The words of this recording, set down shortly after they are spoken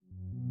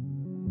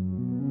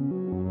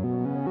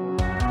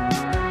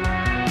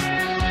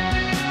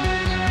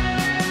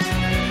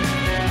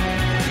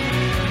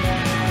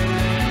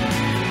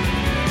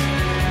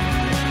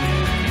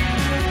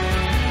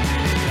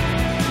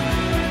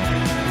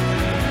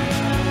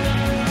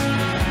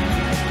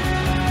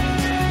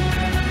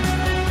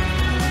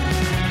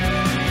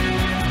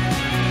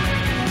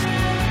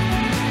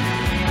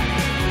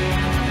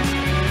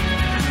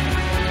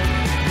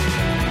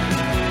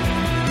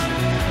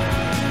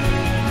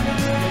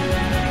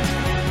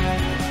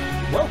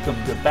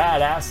welcome to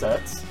Bad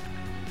Assets.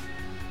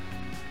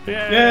 Yay!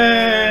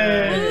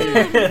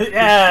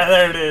 Yeah,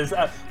 there it is.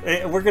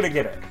 We're gonna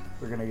get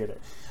it.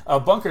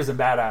 Bunkers and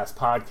Badass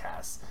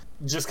podcast.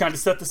 Just kind of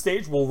set the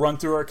stage. We'll run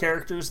through our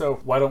characters.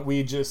 So why don't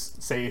we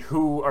just say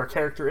who our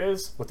character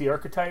is, what the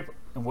archetype,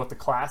 and what the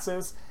class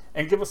is,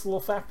 and give us a little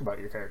fact about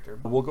your character.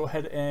 We'll go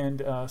ahead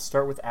and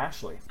start with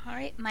Ashley. All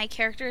right, my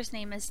character's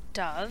name is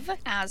Dove.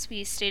 As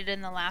we stated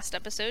in the last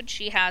episode,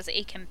 she has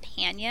a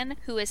companion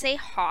who is a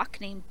hawk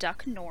named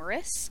Duck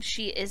Norris.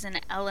 She is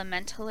an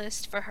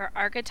elementalist for her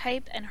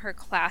archetype, and her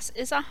class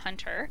is a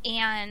hunter.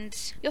 And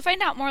you'll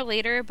find out more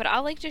later, but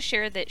I'll like to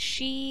share that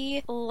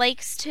she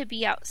likes to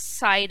be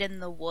outside in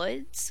the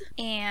woods,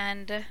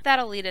 and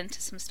that'll lead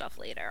into some stuff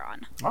later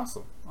on.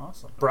 Awesome.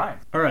 Brian.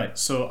 All right,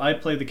 so I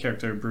play the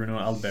character Bruno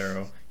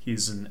Albero.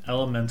 He's an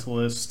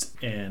elementalist,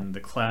 and the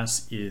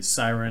class is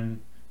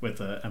Siren, with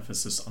an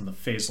emphasis on the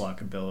phase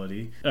lock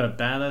ability. A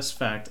badass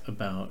fact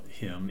about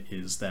him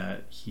is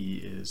that he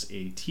is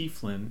a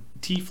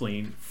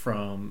tiefling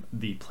from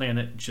the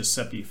planet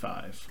Giuseppe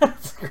 5.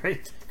 That's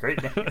great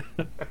name.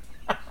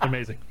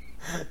 Amazing.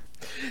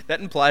 That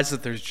implies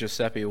that there's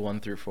Giuseppe 1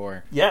 through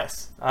 4.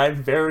 Yes, I'm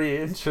very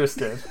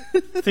interested.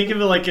 Think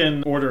of it like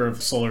in order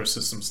of solar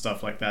system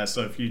stuff like that.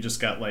 So if you just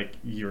got like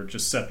your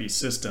Giuseppe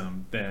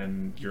system,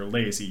 then you're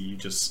lazy. You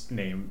just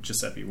name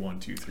Giuseppe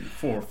 1, 2, 3,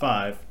 4,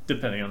 5,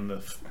 depending on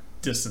the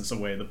distance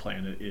away the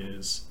planet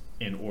is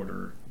in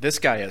order. This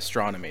guy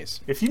astronomies.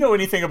 If you know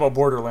anything about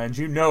Borderlands,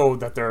 you know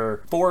that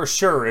they're, for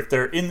sure, if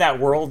they're in that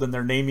world and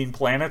they're naming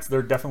planets,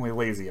 they're definitely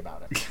lazy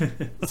about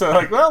it. So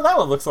like, well, that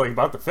one looks like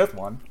about the 5th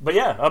one. But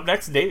yeah, up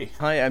next, Davey.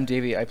 Hi, I'm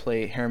Davey. I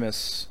play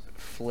Hermes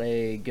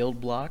Flay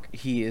Guildblock.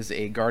 He is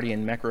a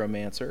guardian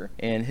necromancer,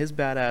 and his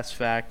badass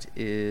fact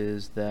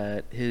is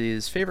that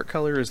his favorite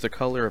color is the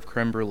color of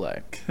creme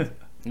brulee.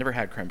 Never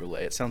had creme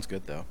brulee. It sounds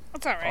good though.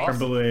 That's all right. Creme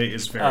brulee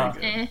is very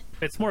good.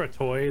 It's more a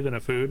toy than a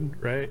food,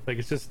 right? Like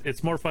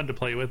it's more fun to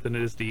play with than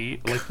it is to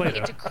eat. Like You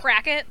get to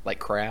crack it. Like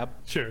crab?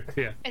 Sure,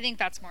 yeah. I think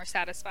that's more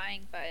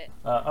satisfying,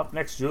 but... Up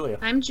next, Julia.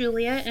 I'm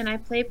Julia, and I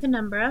play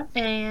Penumbra,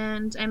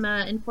 and I'm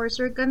an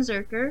Enforcer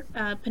Gunzerker.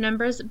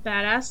 Penumbra's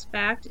badass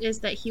fact is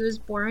that he was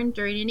born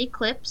during an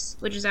eclipse,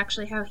 which is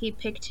actually how he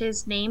picked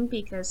his name,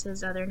 because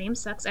his other name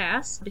sucks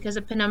ass. Because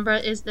a Penumbra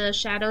is the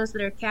shadows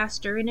that are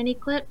cast during an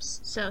eclipse,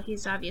 so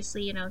he's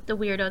obviously, the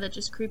weirdo that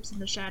just creeps in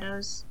the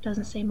shadows.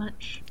 Doesn't say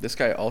much. This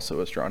guy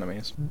also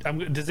astronomies.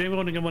 Does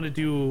anyone want to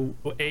do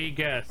a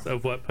guess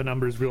of what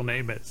Penumbra's real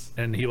name is?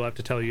 And he will have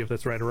to tell you if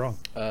that's right or wrong.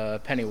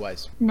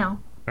 Pennywise. No.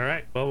 All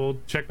right. Well, we'll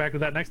check back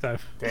with that next time.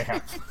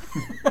 Damn.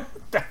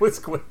 That was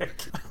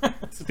quick.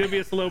 It's going to be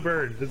a slow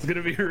burn. It's going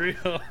to be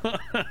real.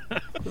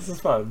 This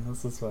is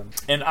fun.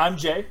 And I'm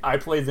Jay. I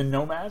play the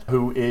Nomad,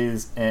 who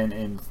is an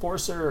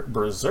Enforcer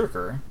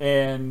Berserker.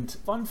 And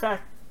fun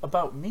fact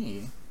about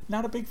me,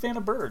 not a big fan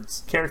of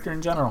birds. Character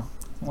in general.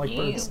 I like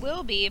birds. You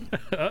will be.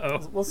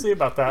 Uh-oh. We'll see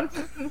about that.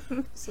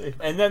 See.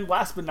 And then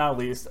last but not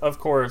least, of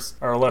course,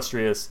 our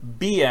illustrious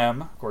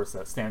BM. Of course,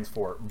 that stands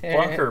for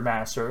Bunker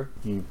Master.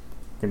 You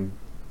can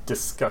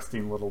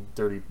disgusting little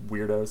dirty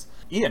weirdos.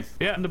 Ian.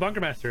 Yeah, I'm the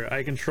Bunker Master.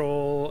 I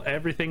control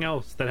everything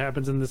else that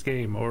happens in this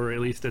game, or at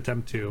least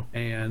attempt to.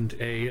 And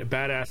a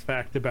badass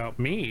fact about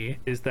me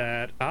is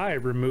that I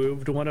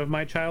removed one of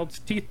my child's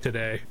teeth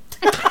today.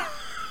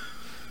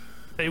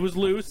 It was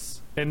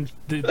loose, and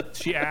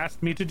she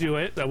asked me to do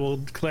it. I will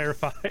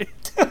clarify.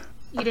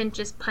 You didn't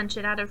just punch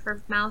it out of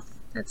her mouth.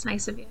 That's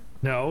nice of you.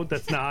 No,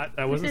 that's not.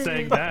 I wasn't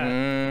saying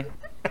that.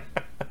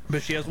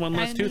 But she has one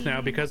less tooth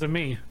now because of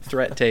me.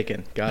 Threat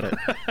taken. Got it.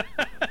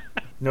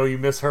 No, you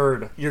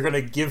misheard. You're going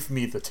to give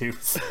me the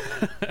tooth.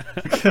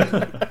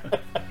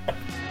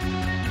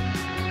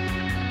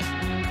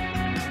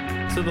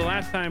 So the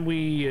last time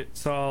we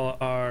saw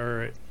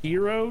our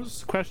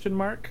heroes, question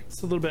mark.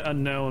 It's a little bit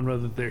unknown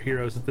whether they're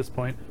heroes at this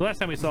point. The last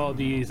time we saw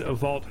these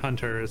vault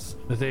hunters,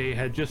 they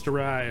had just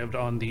arrived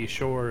on the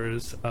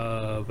shores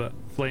of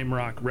Flame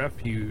Rock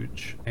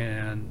Refuge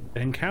and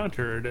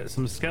encountered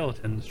some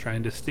skeletons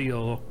trying to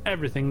steal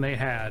everything they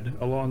had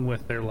along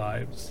with their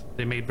lives.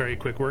 They made very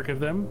quick work of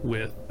them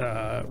with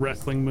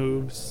wrestling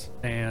moves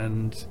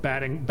and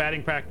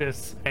batting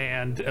practice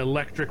and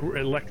electric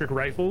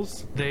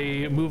rifles.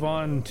 They move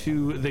on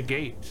to the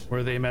gate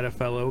where they met a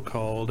fellow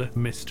called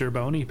Mr.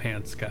 Bony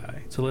Pants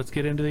Guy. So let's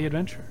get into the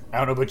adventure. I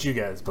don't know about you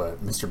guys,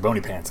 but Mr.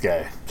 Bony Pants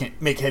Guy,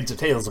 can't make heads or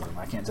tails of him.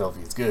 I can't tell if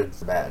he's good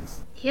or bad.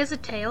 He has a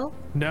tail?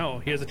 No,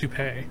 he has a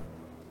toupee.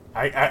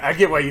 I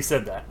get why you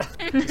said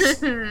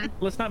that.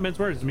 Let's not mince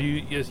words.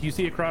 You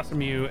see across from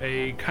you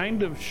a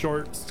kind of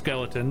short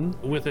skeleton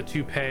with a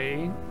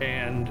toupee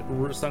and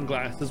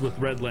sunglasses with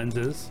red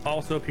lenses.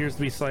 Also appears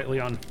to be slightly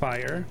on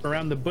fire.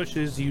 Around the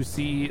bushes, you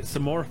see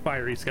some more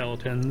fiery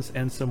skeletons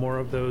and some more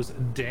of those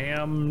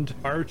damned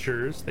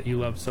archers that you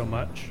love so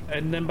much.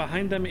 And then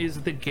behind them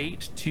is the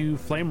gate to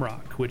Flame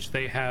Rock, which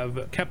they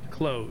have kept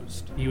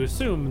closed. You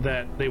assume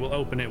that they will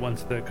open it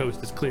once the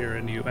coast is clear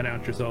and you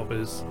announce yourself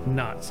as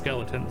not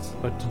skeletons.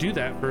 But to do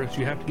that, first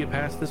you have to get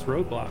past this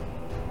roadblock.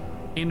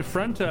 In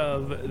front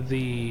of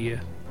the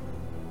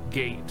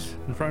gate.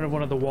 In front of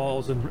one of the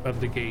walls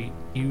of the gate,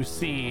 you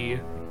see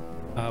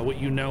what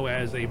you know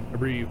as a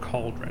Ryu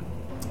cauldron.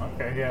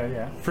 Okay,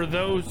 yeah. For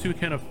those who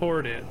can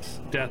afford it,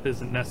 death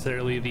isn't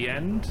necessarily the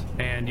end,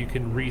 and you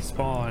can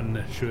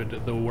respawn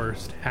should the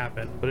worst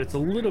happen. But it's a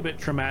little bit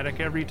traumatic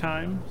every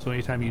time, so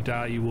anytime you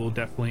die, you will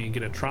definitely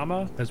get a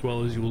trauma, as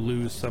well as you will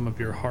lose some of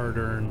your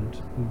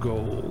hard-earned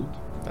gold.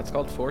 That's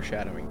called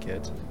foreshadowing,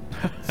 kids.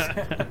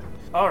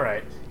 All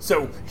right,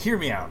 so hear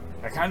me out.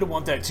 I kind of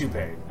want that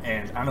toupee,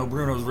 and I know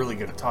Bruno's really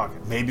good at talking.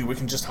 Maybe we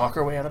can just talk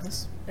our way out of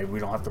this? Maybe we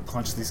don't have to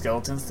punch these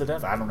skeletons to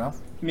death? I don't know.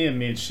 Me and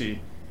Michi,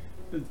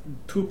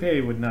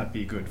 toupee would not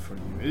be good for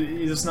you.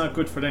 It is not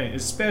good for them,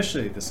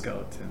 especially the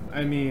skeleton.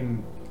 I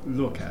mean,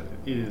 look at it.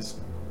 It is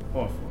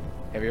awful.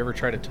 Have you ever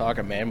tried to talk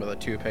a man with a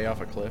toupee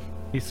off a cliff?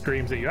 He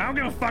screams at you, I don't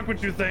give a fuck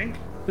what you think.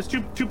 This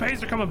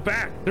toupees are coming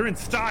back. They're in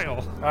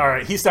style. All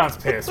right, he sounds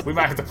pissed. We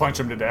might have to punch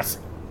him to death.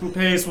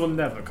 Toupees will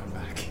never come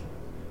back.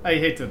 I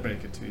hate to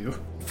break it to you.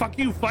 Fuck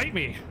you, fight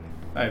me.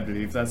 I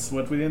believe that's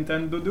what we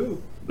intend to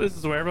do. This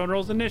is where everyone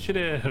rolls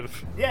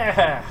initiative.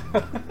 Yeah!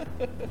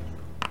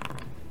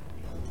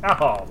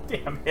 Oh,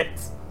 damn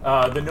it.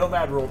 The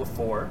Nomad rolled a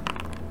 4.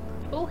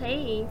 Oh,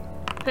 hey.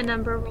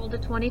 Penumbra rolled a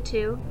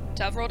 22.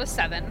 Dove rolled a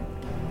 7.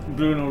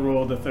 Bruno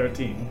rolled a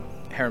 13.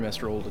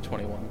 Hermes rolled a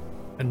 21.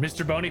 And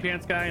Mr.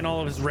 Bonypants guy in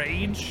all of his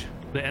rage,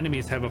 the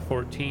enemies have a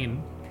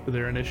 14 for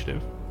their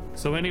initiative.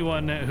 So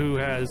anyone who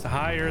has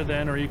higher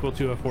than or equal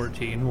to a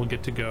 14 will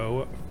get to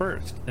go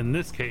first. In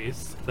this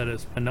case, that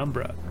is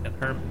Penumbra and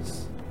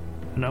Hermes.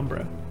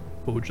 Penumbra,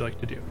 what would you like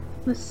to do?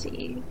 Let's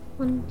see.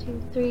 1,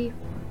 2, 3,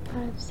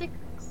 5, 6,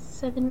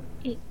 7,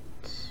 8.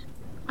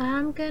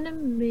 I'm gonna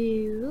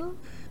move,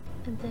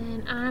 and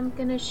then I'm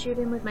gonna shoot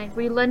him with my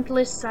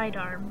relentless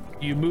sidearm.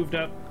 You moved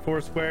up 4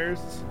 squares,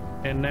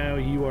 and now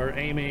you are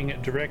aiming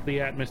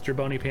directly at Mr.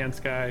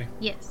 Bonypants guy.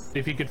 Yes.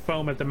 If he could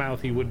foam at the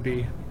mouth, he would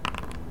be.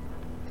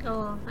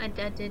 Oh, I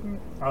didn't.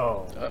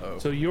 Oh. Uh-oh.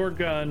 So your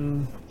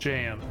gun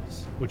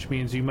jams, which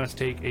means you must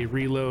take a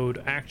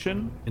reload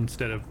action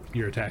instead of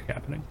your attack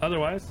happening.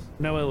 Otherwise,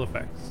 no ill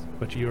effects.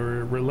 But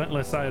your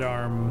relentless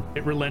sidearm,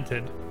 it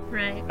relented.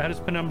 Right. How does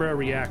Penumbra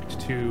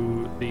react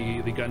to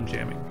the gun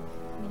jamming?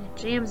 I mean,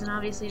 it jams and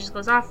obviously just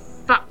goes, "Oh,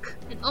 fuck."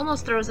 It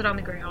almost throws it on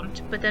the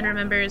ground, but then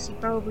remembers he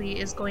probably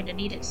is going to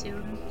need it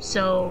soon.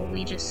 So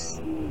we just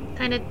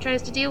kind of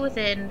tries to deal with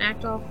it and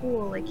act all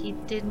cool like he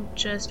didn't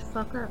just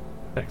fuck up.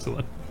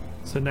 Excellent.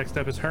 So next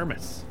up is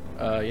Hermes.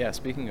 Yeah,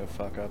 speaking of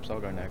fuck-ups, I'll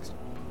go next.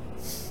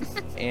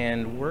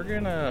 And we're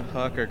gonna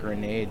huck a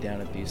grenade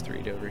down at these 3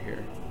 over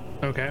here.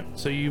 Okay,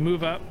 so you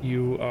move up.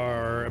 You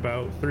are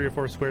about 3 or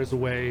 4 squares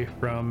away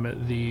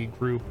from the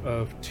group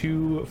of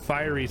 2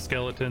 fiery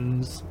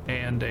skeletons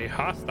and a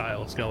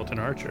hostile skeleton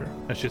archer.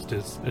 That's just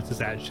his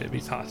adjective.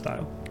 He's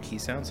hostile. He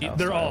sounds hostile.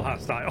 They're all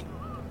hostile.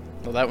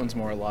 Well, that one's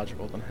more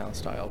logical than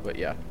hostile, but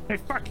yeah. Hey,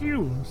 fuck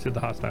you, said the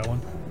hostile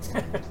one.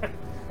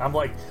 I'm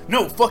like,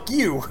 no, fuck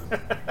you!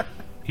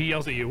 He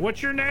yells at you,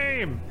 what's your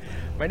name?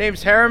 My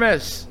name's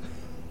Hermes.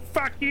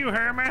 Fuck you,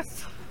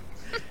 Hermes.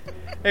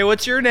 Hey,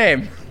 what's your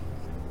name?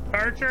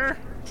 Archer.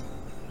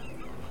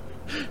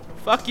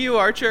 Fuck you,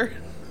 Archer.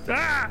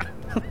 Ah!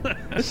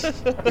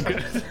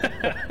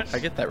 I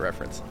get that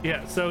reference.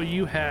 Yeah, so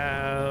you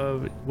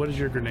have... What does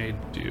your grenade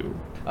do?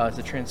 It's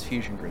a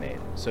transfusion grenade.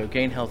 So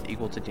gain health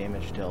equal to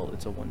damage dealt.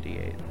 It's a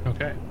 1d8.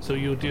 Okay, so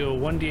you'll deal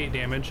 1d8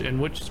 damage. And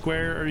which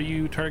square are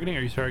you targeting?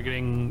 Are you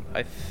targeting...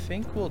 I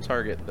think we'll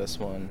target this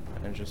one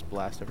and just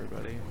blast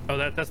everybody. Oh,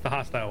 that's the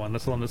hostile one.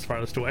 That's the one that's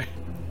farthest away.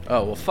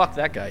 Oh, well, fuck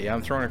that guy. Yeah,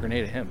 I'm throwing a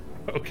grenade at him.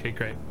 Okay,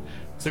 great.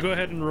 So go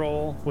ahead and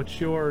roll. What's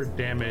your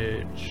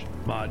damage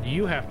mod?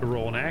 You have to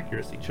roll an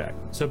accuracy check.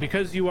 So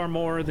because you are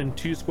more than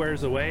 2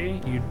 squares away,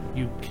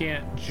 you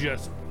can't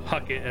just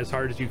huck it as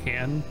hard as you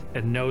can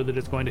and know that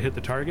it's going to hit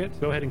the target.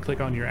 Go ahead and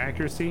click on your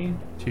accuracy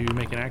to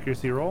make an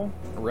accuracy roll.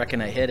 I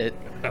reckon I hit it.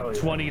 Oh, yeah.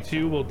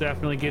 22 will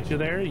definitely get you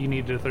there. You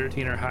need a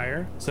 13 or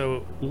higher.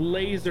 So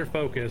laser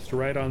focused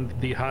right on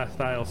the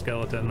hostile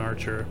skeleton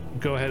archer.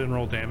 Go ahead and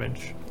roll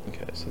damage.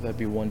 Okay, so that'd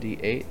be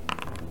 1d8.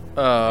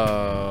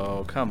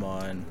 Oh, come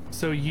on.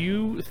 So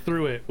you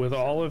threw it with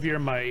all of your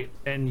might,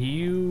 and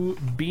you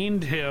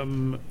beamed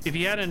him. If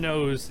he had a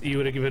nose, you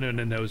would have given him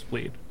a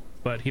nosebleed.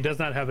 But he does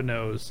not have a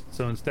nose,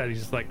 so instead he's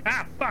just like,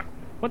 ah, fuck,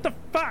 what the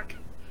fuck?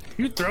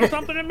 You throw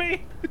something at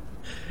me?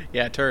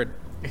 Yeah, turd.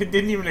 It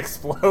didn't even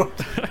explode.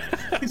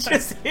 It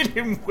just hit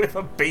him with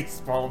a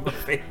baseball in the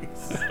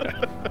face.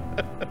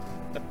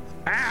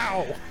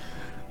 Ow!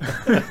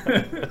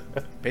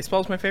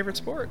 Baseball's my favorite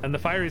sport. And the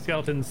fiery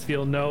skeletons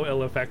feel no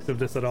ill effects of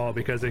this at all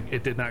because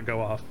it did not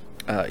go off.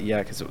 Yeah,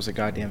 because it was a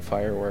goddamn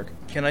firework.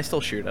 Can I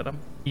still shoot at him?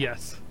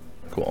 Yes.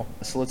 Cool.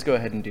 So let's go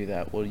ahead and do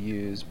that. We'll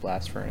use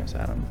Blast Furnace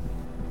at him.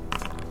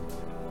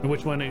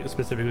 Which one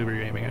specifically were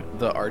you aiming at?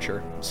 The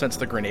archer. Since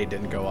the grenade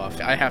didn't go off,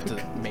 I have to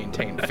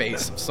maintain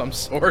face of some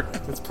sort.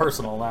 It's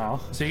personal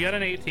now. So you got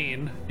an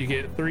 18. You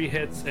get 3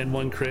 hits and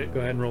 1 crit. Go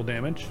ahead and roll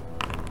damage.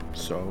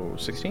 So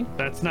 16?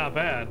 That's not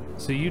bad.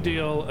 So you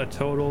deal a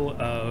total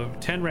of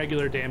 10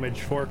 regular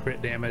damage, 4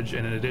 crit damage,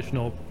 and an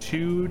additional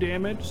 2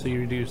 damage. So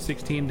you do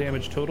 16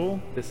 damage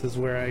total. This is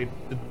where I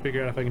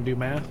figure out if I can do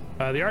math.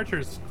 The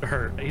archer's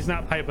hurt. He's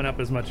not piping up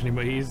as much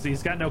anymore.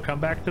 He's got no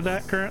comeback to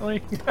that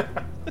currently.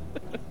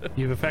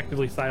 You've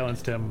effectively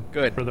silenced him.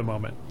 Good. For the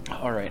moment.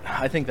 All right,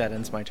 I think that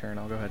ends my turn.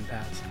 I'll go ahead and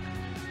pass.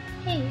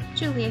 Hey,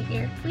 Julia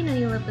here. We know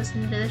you love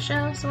listening to the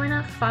show, so why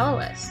not follow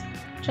us?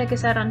 Check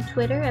us out on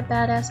Twitter at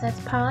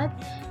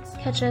BadassThat'sPod.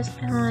 Catch us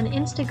on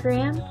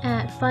Instagram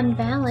at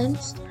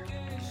FunBalanced,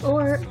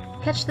 or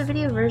catch the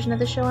video version of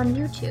the show on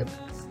YouTube.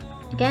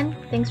 Again,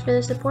 thanks for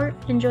the support.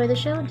 Enjoy the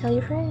show and tell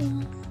your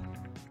friends.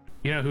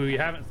 You know who you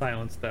haven't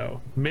silenced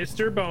though?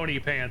 Mr. Bony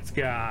Pants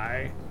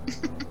Guy.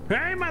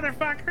 Hey,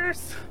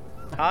 motherfuckers!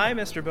 Hi,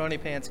 Mr. Bony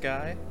Pants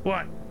Guy.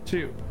 1,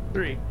 2,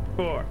 3,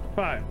 4,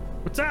 5.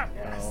 What's up?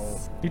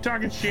 Yes. You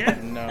talking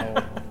shit?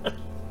 No.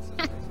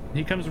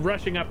 He comes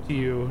rushing up to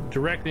you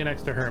directly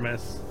next to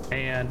Hermes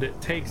and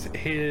takes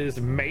his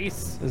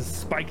mace, his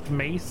spiked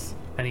mace,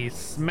 and he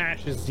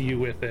smashes you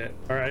with it.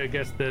 Or I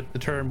guess the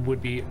term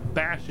would be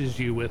bashes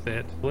you with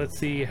it. Let's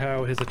see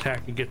how his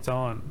attack gets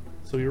on.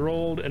 So he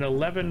rolled an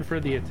 11 for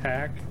the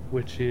attack,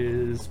 which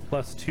is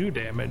plus 2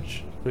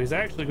 damage. So he's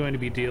actually going to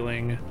be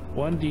dealing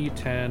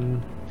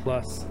 1d10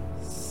 plus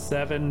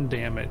 7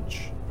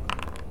 damage.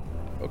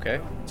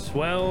 Okay.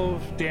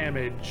 12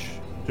 damage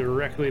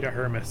directly to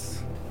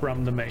Hermes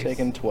from the mace.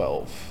 Taking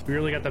 12. We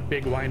really got the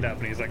big wind up,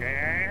 and he's like,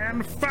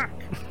 and fuck!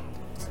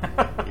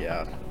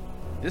 Yeah.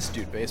 This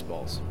dude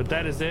baseballs. But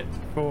that is it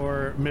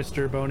for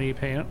Mr. Bony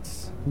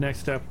Pants.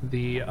 Next up,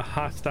 the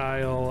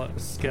hostile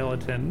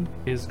skeleton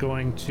is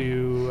going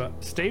to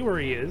stay where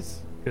he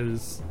is,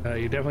 because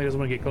he definitely doesn't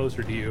want to get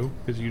closer to you,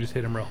 because you just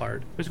hit him real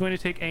hard. He's going to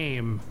take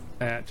aim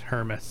at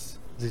Hermes.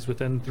 He's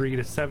within 3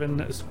 to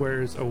 7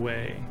 squares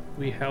away.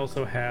 We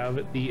also have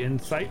the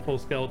insightful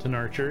skeleton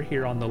archer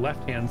here on the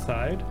left-hand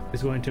side.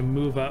 Is going to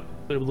move up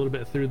a little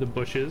bit through the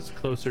bushes,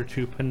 closer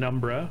to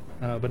Penumbra,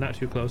 but not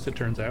too close, it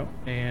turns out,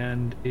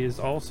 and is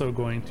also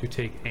going to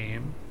take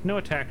aim. No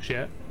attacks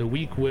yet. The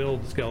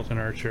weak-willed skeleton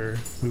archer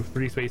move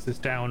 3 spaces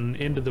down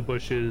into the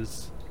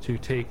bushes to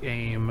take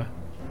aim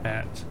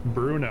at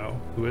Bruno,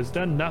 who has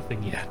done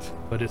nothing yet,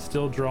 but is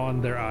still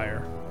drawing their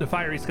ire. The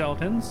fiery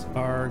skeletons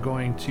are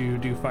going to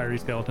do fiery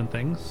skeleton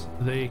things.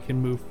 They can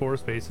move 4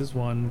 spaces.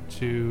 1,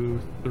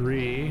 2,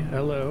 3.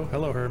 Hello,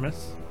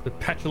 Hermes. The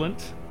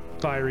petulant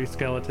fiery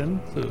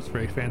skeleton. So it's a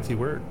very fancy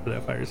word for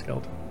that fiery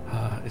skeleton.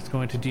 It's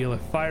going to deal a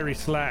fiery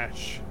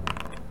slash.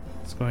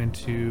 It's going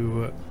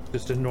to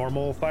just a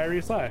normal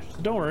fiery slash.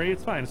 So don't worry,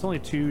 it's fine. It's only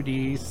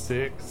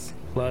 2d6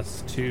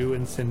 plus 2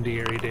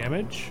 incendiary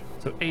damage.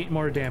 So 8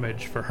 more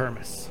damage for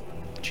Hermes.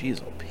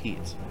 Jeez, oh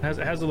Pete. How's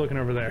it looking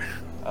over there?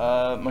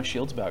 My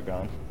shield's about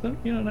gone. So,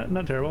 you know,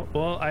 not terrible.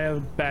 Well, I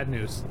have bad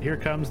news. Here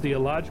comes the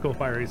illogical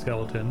fiery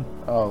skeleton.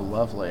 Oh,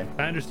 lovely.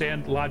 I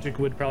understand logic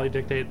would probably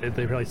dictate that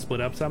they probably split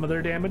up some of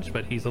their damage,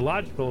 but he's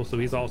illogical, so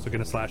he's also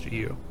going to slash at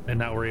you and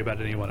not worry about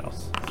anyone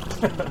else.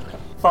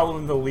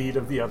 Following the lead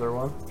of the other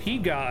one. He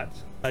got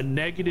a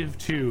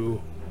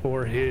 -2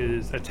 for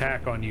his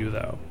attack on you,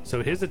 though.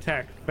 So his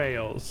attack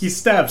fails. He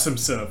stabs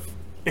himself.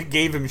 It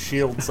gave him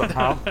shield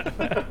somehow.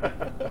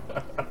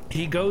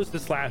 He goes to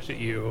slash at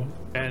you,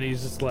 and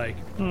he's just like,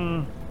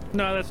 no,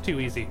 that's too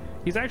easy.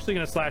 He's actually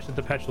going to slash at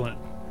the petulant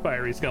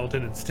fiery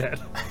skeleton instead.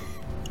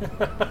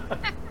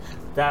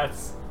 That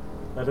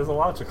is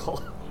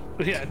illogical.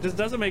 Yeah, it just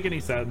doesn't make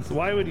any sense.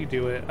 Why would he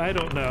do it? I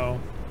don't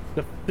know.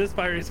 This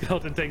fiery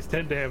skeleton takes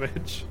 10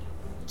 damage.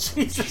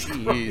 Jesus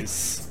Jeez.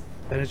 Christ.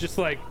 And it's just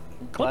like,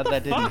 Glad what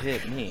that the didn't fuck?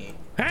 hit me.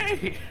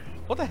 Hey!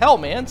 What the hell,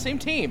 man? Same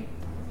team.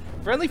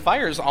 Friendly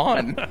fire's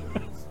on.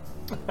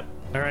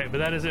 Alright, but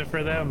that is it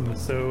for them.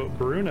 So,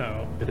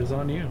 Bruno, it is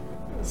on you.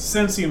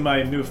 Sensing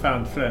my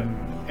newfound friend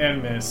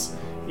Hermes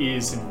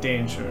is in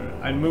danger,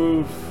 I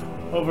move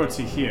over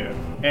to here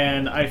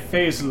and I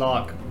phase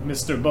lock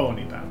Mr.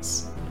 Bony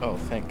Pants. Oh,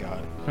 thank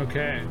God.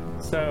 Okay,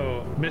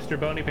 so Mr.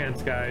 Bony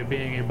Pants Guy,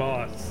 being a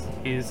boss,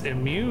 is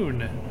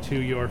immune to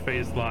your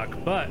phase lock,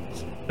 but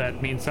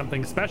that means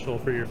something special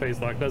for your phase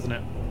lock, doesn't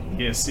it?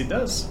 Yes, he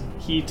does.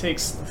 He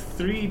takes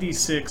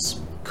 3d6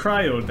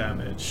 cryo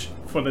damage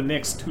for the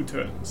next 2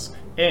 turns,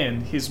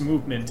 and his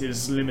movement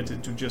is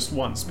limited to just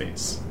 1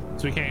 space.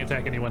 So he can't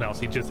attack anyone else,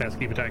 he just has to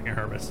keep attacking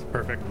Hermes.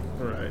 Perfect.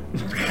 Alright.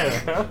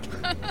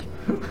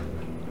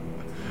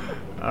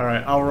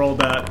 Alright, I'll roll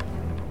that.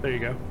 There you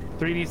go.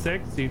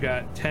 3d6, you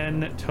got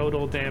 10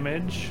 total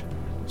damage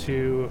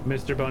to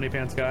Mr. Bony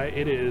Pants Guy.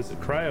 It is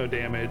cryo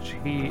damage.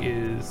 He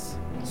is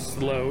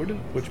slowed,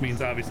 which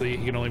means obviously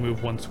he can only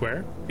move 1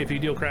 square. If you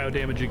deal cryo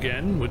damage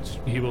again, which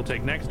he will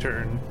take next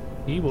turn,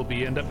 he will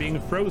end up being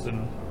frozen,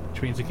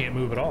 which means he can't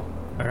move at all.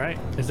 All right,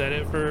 is that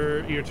it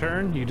for your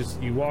turn?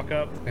 You walk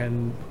up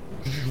and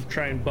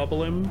try and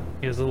bubble him.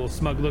 He has a little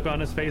smug look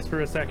on his face for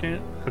a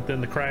second, but then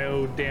the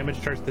cryo damage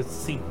starts to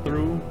seep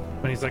through,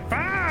 and he's like,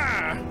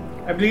 ah!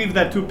 I believe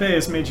that Toupée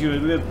has made you a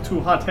little too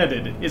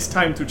hot-headed. It's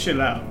time to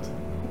chill out.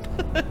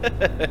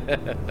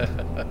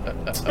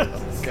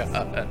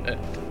 God.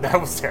 That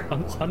was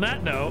terrible. On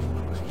that note,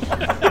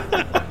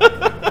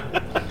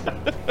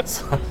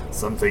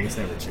 Some things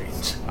never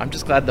change. I'm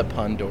just glad the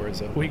pun door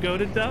is open. we go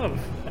to Dove.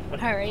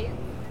 All right.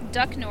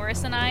 Duck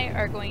Norris and I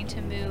are going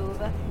to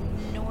move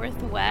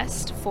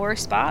northwest 4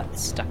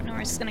 spots. Duck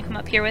Norris is going to come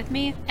up here with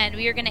me, and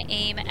we are going to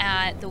aim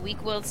at the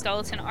weak-willed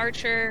skeleton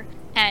archer.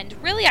 And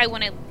really, I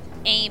want to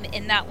aim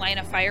in that line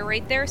of fire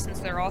right there, since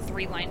they're all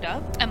 3 lined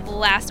up, and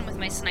blast them with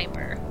my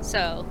sniper.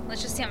 So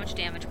let's just see how much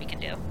damage we can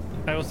do.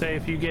 I will say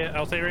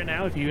I'll say right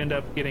now, if you end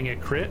up getting a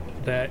crit,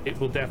 that it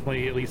will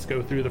definitely at least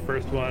go through the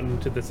first one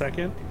to the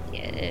second.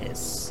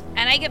 Yes.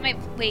 And I get my,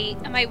 wait,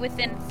 am I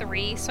within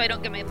 3? So I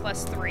don't get my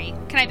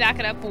 +3. Can I back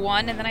it up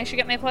 1 and then I should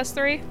get my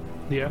 +3?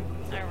 Yeah.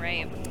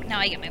 Alright. Now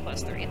I get my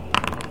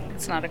 +3.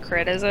 It's not a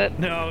crit, is it?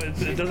 No,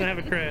 it doesn't have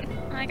a crit.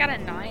 I got a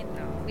 9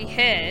 though. We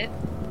hit.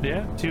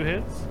 Yeah, 2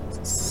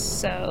 hits.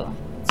 So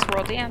let's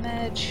roll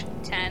damage.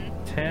 10.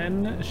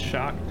 10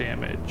 shock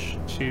damage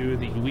to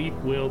the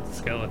weak-willed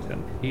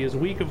skeleton. He is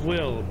weak of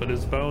will, but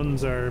his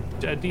bones are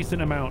a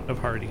decent amount of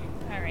hardy.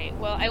 Alright,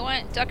 well, I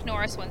want Duck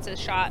Norris wants a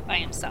shot by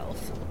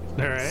himself.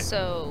 All right.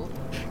 So,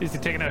 Is he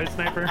taking out his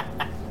sniper?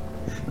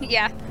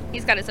 yeah,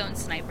 he's got his own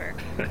sniper.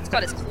 It's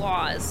got his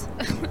claws.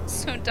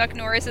 So Duck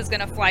Norris is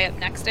going to fly up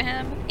next to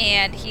him,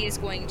 and he's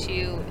going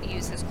to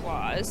use his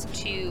claws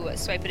to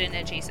swipe at an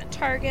adjacent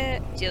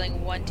target,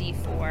 dealing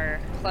 1d4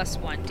 plus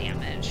 1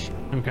 damage.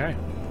 Okay.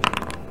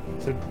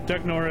 So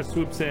Duck Norris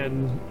swoops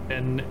in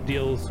and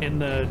deals, in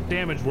the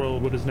damage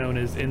world, what is known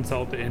as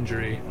insult to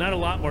injury. Not a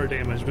lot more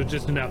damage, but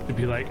just enough to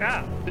be like,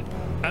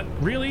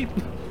 really?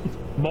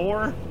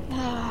 More?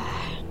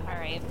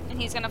 Alright, and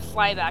he's going to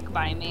fly back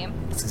by me.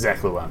 That's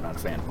exactly why I'm not a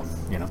fan of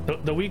them, you know?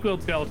 The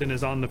weak-willed skeleton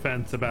is on the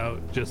fence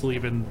about just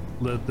leaving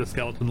the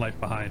skeleton life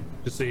behind.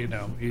 Just so you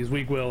know. He's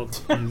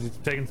weak-willed, he's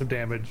taking some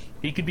damage.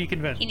 He could be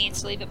convinced. He needs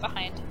to leave it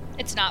behind.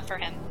 It's not for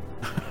him.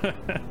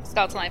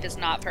 Skeleton life is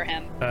not for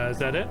him. Is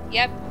that it?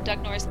 Yep,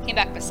 Duck Norris came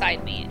back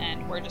beside me,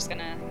 and we're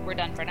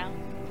done for now.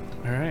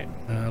 All right.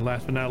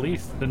 Last but not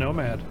least, the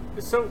Nomad.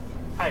 So,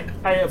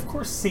 I of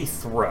course see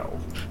throw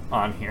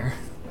on here.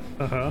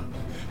 Uh-huh.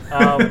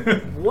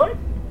 What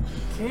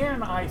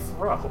can I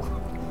throw?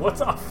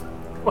 What's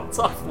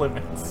off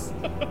limits?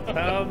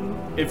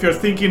 If you're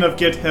thinking of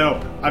get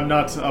help, I'm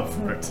not up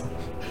for it.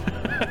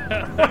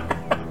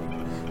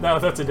 No,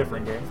 that's a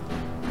different game.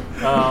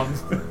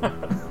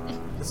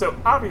 So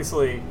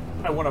obviously,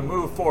 I want to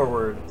move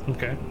forward,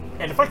 Okay.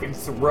 and if I can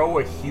throw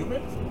a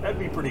human, that'd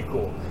be pretty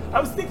cool.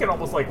 I was thinking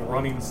almost like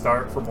running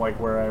start from like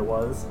where I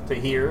was to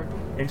here,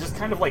 and just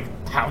kind of like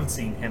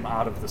pouncing him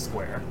out of the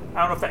square. I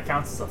don't know if that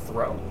counts as a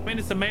throw. I mean,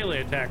 it's a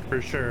melee attack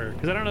for sure,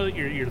 because I don't know that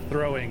you're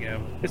throwing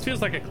him. This feels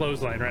like a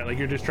clothesline, right? Like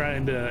you're just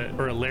trying to,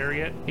 or a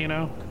lariat, you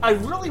know? I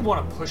really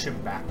want to push him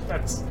back.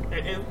 That's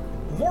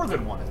more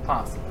than one if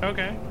possible.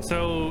 Okay,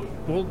 so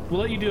we'll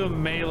let you do a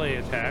melee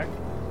attack,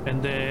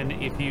 and then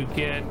if you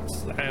get,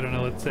 I don't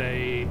know, let's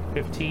say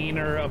 15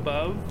 or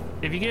above.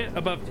 If you get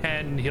above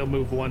 10, he'll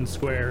move 1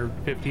 square.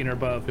 15 or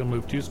above, he'll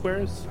move 2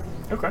 squares.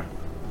 Okay.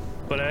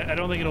 But I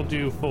don't think it'll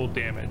do full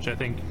damage. I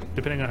think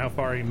depending on how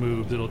far he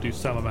moves, it'll do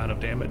some amount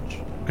of damage.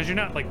 Because you're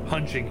not like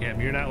punching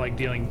him. You're not like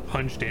dealing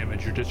punch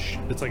damage. You're just,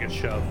 it's like a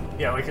shove.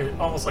 Yeah,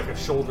 almost like a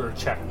shoulder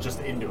check just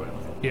into him.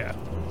 Yeah.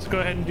 So go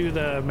ahead and do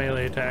the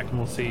melee attack, and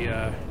we'll see.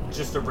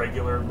 Just a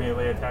regular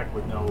melee attack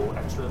with no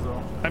extras at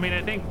all. I mean,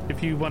 I think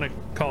if you want to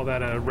call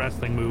that a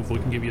wrestling move, we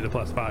can give you the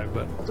 +5.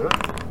 But I'll do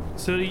it.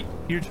 so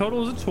your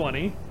total is a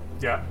 20.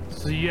 Yeah.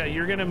 So yeah,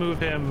 you're gonna move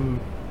him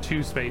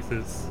 2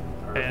 spaces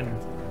and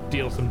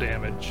deal some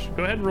damage.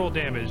 Go ahead and roll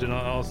damage, and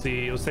I'll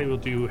see. You'll say we'll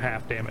do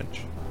half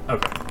damage.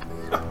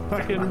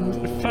 Okay.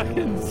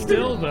 Fucking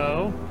still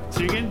though. So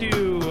you're gonna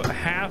do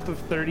half of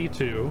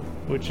 32,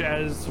 which,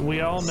 as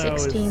we all know,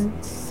 16.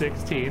 is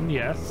 16.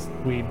 Yes,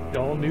 we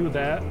all knew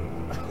that.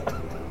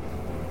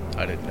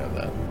 I didn't know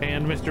that.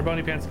 And Mr.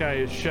 Boney Pants Guy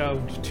is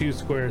shoved 2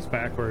 squares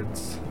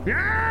backwards.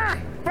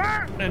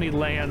 And he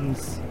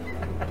lands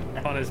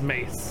on his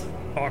mace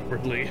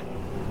awkwardly.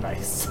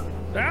 Nice.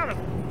 That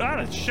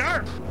is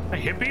sharp. I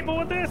hit people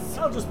with this.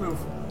 I'll just move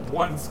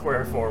 1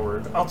 square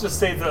forward. I'll just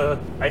say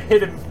I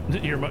hit him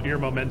Your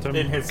momentum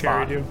in his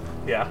carried spot. you.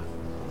 Yeah.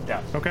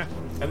 Yeah. Okay.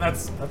 And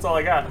that's all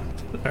I got.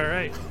 All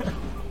right.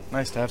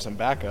 Nice to have some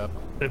backup.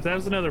 If that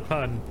was another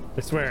pun,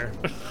 I swear.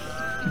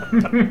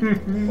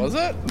 Was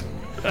it?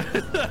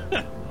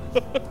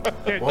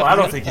 Well, I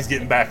don't think he's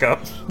getting back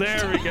up.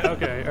 There we go.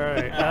 Okay. All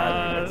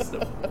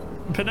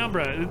right.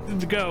 Penumbra,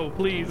 go,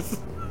 please.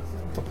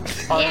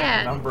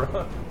 Yeah.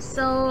 Number.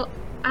 So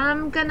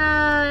I'm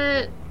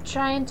gonna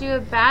try and do a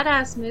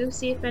badass move,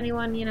 see if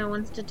anyone,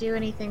 wants to do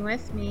anything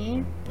with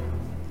me.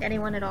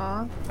 Anyone at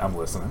all. I'm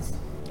listening.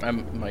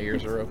 My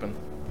ears are open.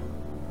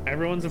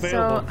 Everyone's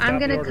available. So I'm Stop the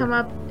gonna order. come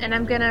up and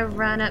I'm gonna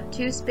run up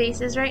 2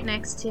 spaces right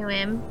next to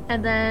him,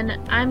 and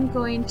then I'm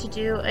going to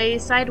do a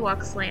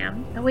sidewalk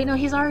slam. Oh wait, no,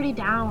 he's already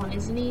down,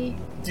 isn't he?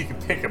 You can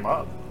pick him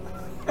up.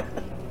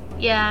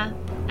 Yeah.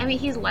 I mean,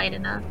 he's light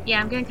enough.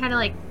 Yeah, I'm gonna kind of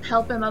like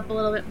help him up a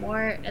little bit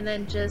more, and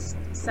then just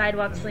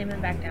sidewalk slam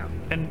him back down.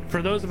 And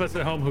for those of us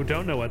at home who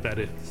don't know what that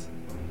is,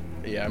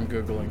 Yeah, I'm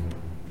Googling.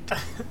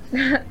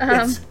 Yeah,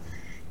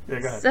 go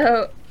ahead.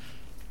 So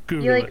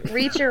Google you like it.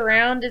 reach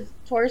around his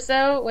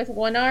torso with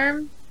one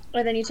arm,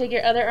 and then you take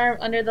your other arm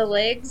under the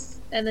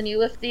legs, and then you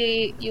lift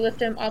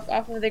him up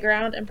off of the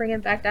ground and bring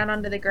him back down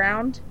onto the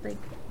ground. Like,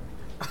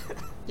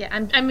 yeah,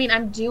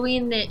 I'm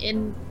doing it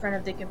in front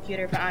of the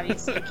computer, but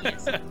obviously you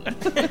can't see me.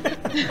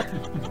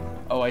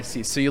 Oh, I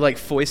see. So you like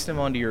foist him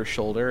onto your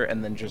shoulder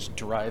and then just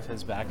drive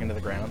his back into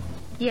the ground?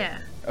 Yeah.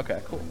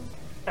 Okay, cool.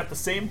 At the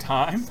same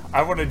time,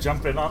 I want to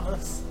jump in on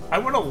this. I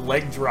want to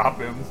leg drop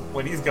him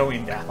when he's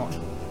going down.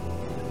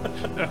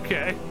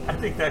 Okay. I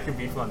think that could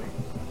be funny.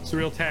 It's a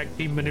real tag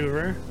team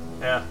maneuver.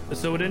 Yeah.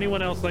 So would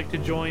anyone else like to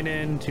join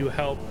in to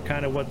help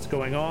kind of what's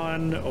going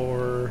on,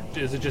 or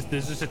is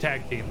this a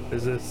tag team?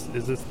 Is this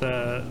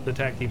the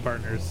tag team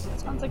partners?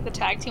 Sounds like the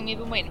tag team we've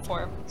been waiting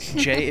for.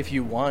 Jay, if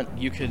you want,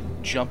 you could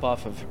jump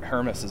off of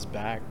Hermes's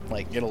back,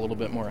 like get a little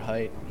bit more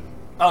height.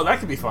 Oh, that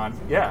could be fun.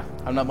 Yeah.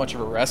 I'm not much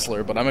of a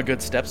wrestler, but I'm a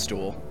good step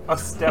stool. A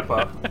step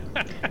up.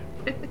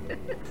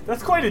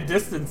 That's quite a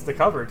distance to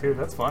cover, too.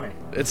 That's funny.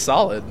 It's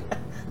solid.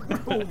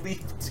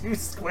 Leap 2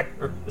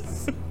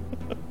 squares.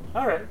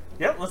 All right.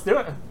 Yep, let's do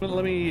it. Well,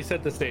 let me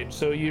set the stage.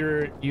 So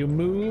you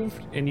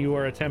moved and you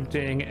are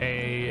attempting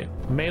a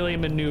melee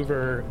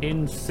maneuver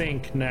in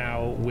sync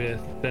now with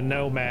the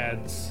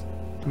Nomad's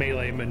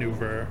melee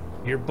maneuver.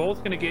 You're both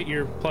going to get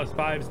your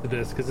 +5s to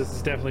this because this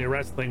is definitely a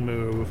wrestling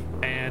move.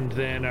 And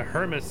then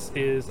Hermes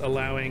is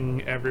allowing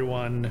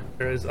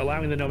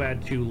the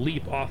Nomad to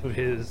leap off of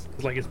his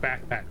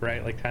backpack,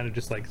 right? Like kind of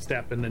just like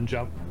step and then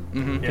jump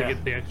to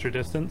get the extra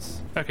distance.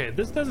 Okay,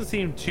 this doesn't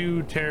seem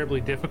too terribly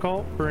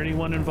difficult for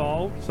anyone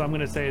involved. So I'm going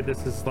to say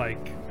this is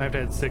like, I've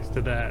had 6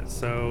 to that.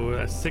 So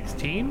a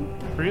 16,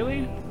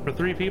 really? For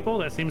 3 people?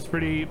 That seems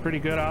pretty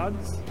good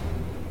odds.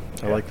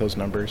 I like those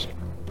numbers.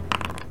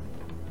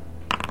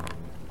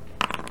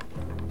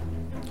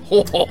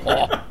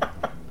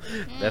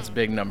 That's a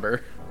big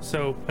number.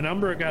 So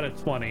Penumbra got a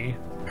 20,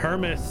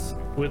 Hermes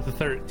with a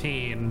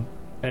 13,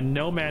 and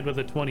Nomad with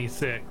a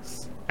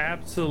 26.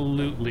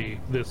 Absolutely,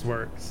 this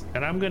works.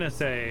 And I'm gonna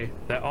say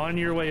that on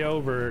your way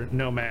over,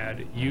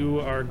 Nomad,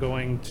 you are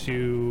going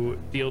to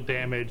deal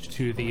damage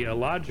to the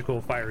illogical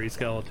fiery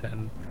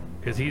skeleton,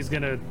 because he's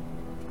gonna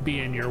be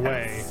in your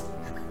way.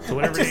 So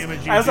whatever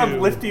damage you as do, I'm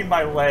lifting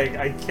my leg,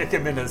 I kick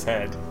him in his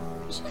head.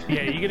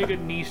 yeah, you get a good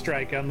knee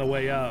strike on the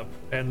way up,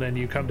 and then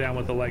you come down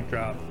with a leg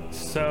drop.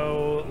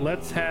 So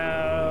let's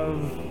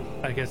have,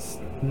 I guess,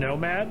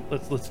 Nomad.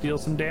 Let's deal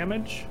some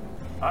damage.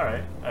 All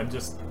right. I'm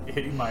just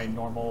hitting my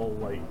normal,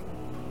 like,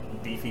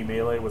 beefy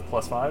melee with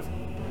 +5.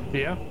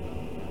 Yeah.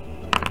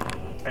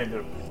 And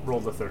it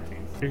rolled a 13.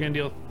 You're gonna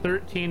deal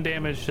 13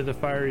 damage to the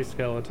fiery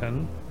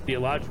skeleton, the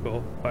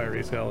illogical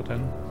fiery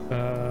skeleton.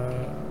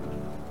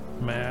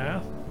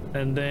 Math.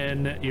 And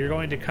then you're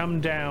going to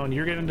come down.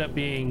 You're gonna end up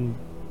being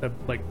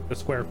like the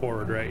square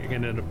forward, right? You're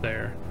gonna end up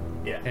there.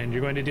 Yeah. And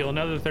you're going to deal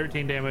another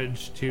 13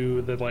 damage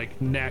to the like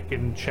neck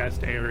and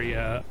chest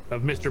area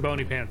of Mr.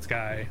 Bony Pants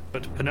guy.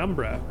 But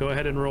Penumbra, go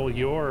ahead and roll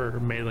your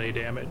melee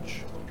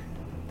damage.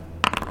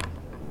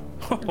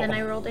 And then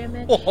I roll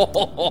damage.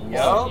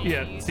 Yup.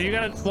 Yeah, so you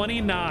got a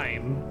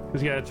 29,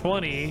 because you got a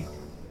 20.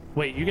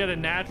 Wait, you got a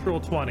natural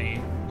 20,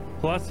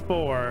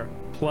 +4,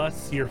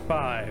 plus your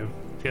 5. So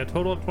you got a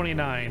total of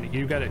 29.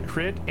 You got a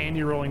crit, and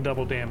you're rolling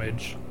double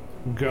damage.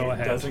 Go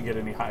ahead. It doesn't get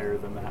any higher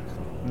than that.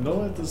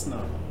 No, it does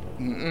not.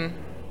 Mm-mm.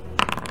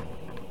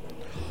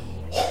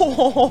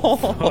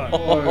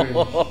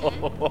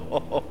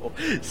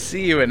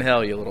 See you in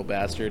hell, you little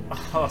bastard.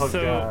 Oh,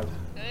 So- God.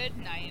 Good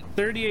night.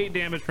 38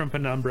 damage from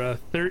Penumbra,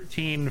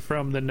 13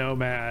 from the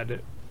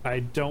Nomad. I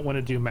don't want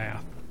to do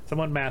math.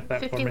 Someone math that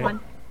 51.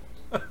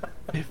 for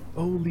me.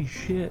 Holy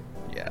shit.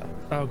 Yeah.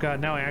 Oh god,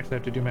 now I actually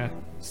have to do math.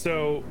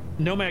 So,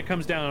 Nomad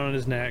comes down on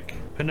his neck.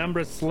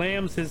 Penumbra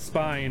slams his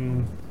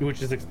spine,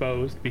 which is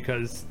exposed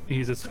because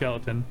he's a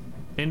skeleton,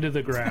 into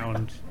the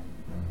ground.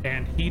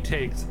 And he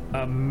takes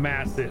a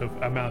massive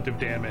amount of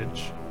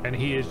damage. And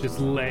he is just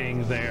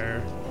laying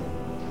there.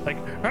 Like,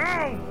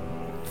 oh!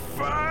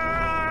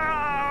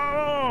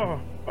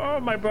 Oh,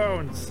 my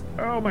bones.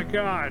 Oh my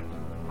god.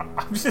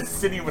 I'm just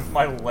sitting with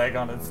my leg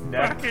on its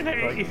neck. Fucking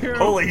hate Like, you.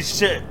 holy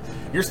shit.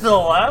 You're still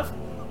alive?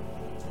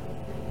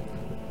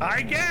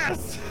 I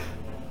guess!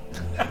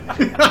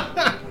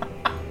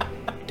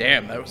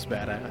 Damn, that was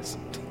badass.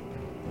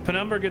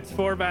 Penumbra gets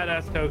 4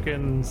 badass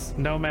tokens.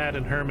 Nomad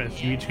and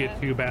Hermes, you each get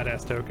 2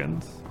 badass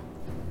tokens.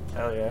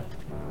 Hell yeah.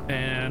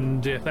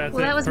 And if that's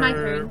Well, it that was for my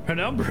turn.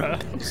 Penumbra,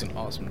 It's an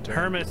awesome turn.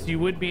 Hermes, you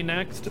would be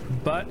next,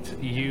 but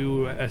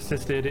you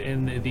assisted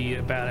in the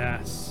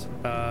badass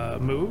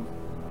move,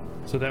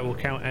 so that will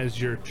count as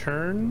your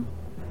turn.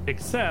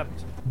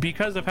 Except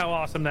because of how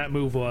awesome that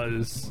move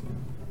was,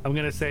 I'm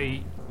gonna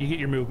say you get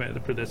your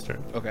movement for this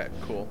turn. Okay,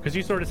 cool. Because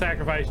you sort of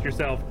sacrificed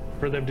yourself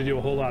for them to do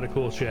a whole lot of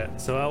cool shit.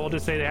 So I will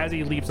just say that as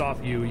he leaps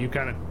off you, you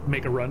kind of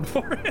make a run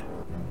for it,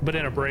 but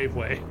in a brave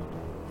way.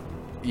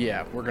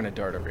 Yeah, we're gonna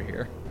dart over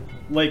here.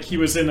 like he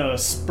was in a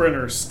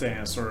sprinter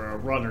stance or a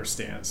runner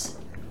stance.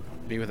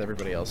 Be with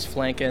everybody else.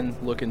 Flanking,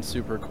 looking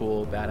super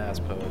cool,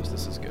 badass pose.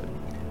 This is good.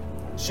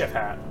 Chef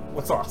hat.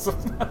 What's awesome?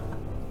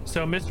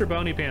 So Mr.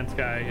 Bony Pants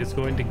guy is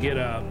going to get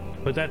up,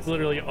 but that's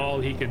literally all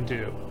he can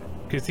do.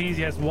 Because he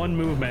has one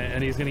movement,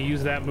 and he's going to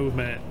use that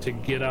movement to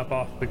get up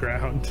off the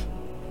ground.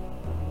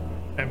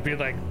 And be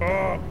like,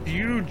 oh,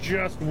 you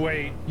just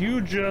wait.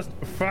 You just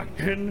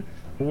fucking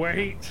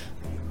wait.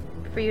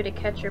 For you to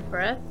catch your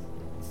breath.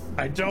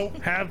 I don't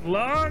have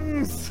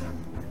lungs!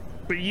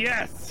 But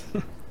yes!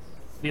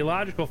 The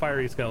illogical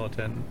fiery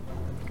skeleton,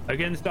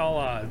 against all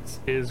odds,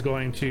 is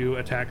going to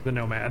attack the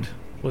nomad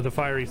with a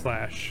fiery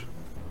slash.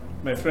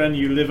 My friend,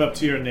 you live up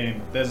to your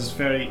name. That is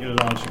very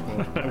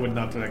illogical. I would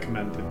not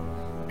recommend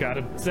it. Got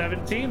a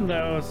 17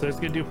 though, so it's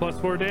gonna do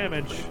 +4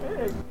 damage.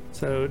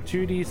 So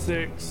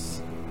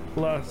 2d6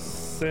 plus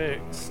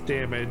 6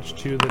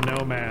 damage to the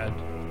nomad.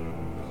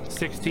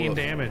 16 Woof.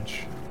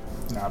 damage.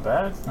 Not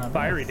bad. Not bad.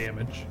 Fiery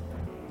damage.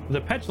 The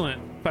petulant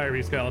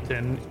fiery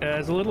skeleton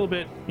is a little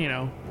bit, you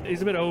know,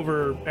 he's a bit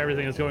over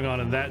everything that's going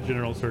on in that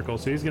general circle,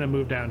 so he's gonna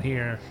move down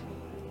here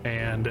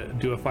and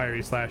do a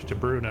fiery slash to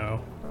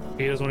Bruno.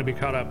 He doesn't want to be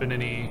caught up in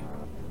any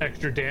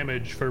extra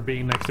damage for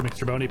being next to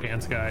Mr. Bony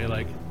Pants guy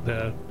like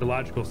the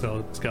logical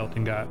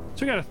skeleton got.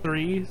 So we got a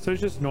 3, so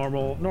it's just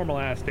normal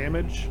ass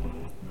damage.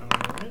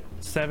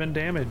 7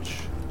 damage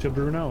to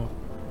Bruno.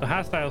 The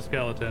hostile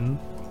skeleton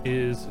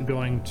is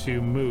going to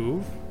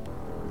move,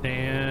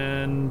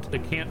 and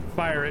it can't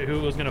fire at who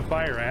it was going to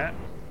fire at.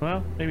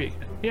 Well, maybe it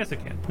can. Yes,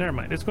 it can. Never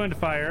mind. It's going to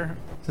fire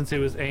since it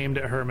was aimed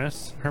at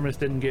Hermes. Hermes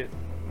didn't get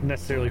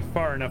necessarily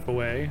far enough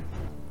away.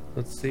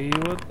 Let's see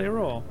what they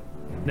roll.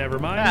 Never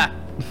mind.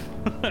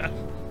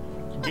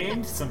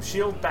 Gained some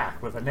shield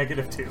back with a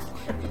 -2.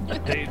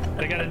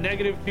 They got a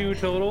 -2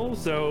 total,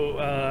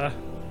 so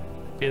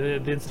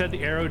instead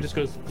the arrow just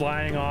goes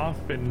flying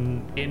off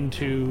and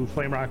into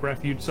Flame Rock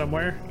Refuge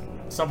somewhere.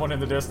 Someone in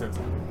the distance.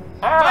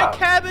 My Ah!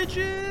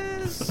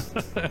 cabbages!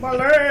 My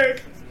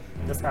leg!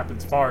 This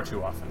happens far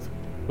too often.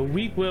 The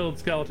weak-willed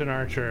skeleton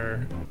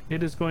archer,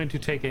 it is going to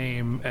take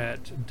aim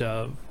at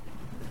Dove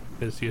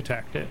as he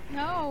attacked it.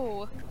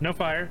 No. No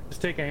fire,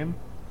 just take aim.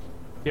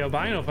 The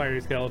albino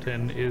fiery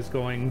skeleton is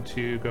going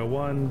to go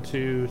 1,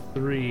 2,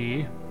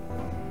 3.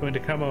 Going to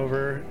come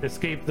over,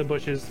 escape the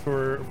bushes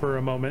for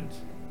a moment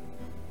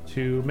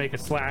to make a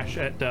slash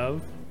at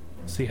Dove.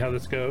 See how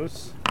this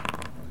goes.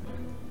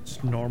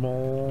 Just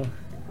normal.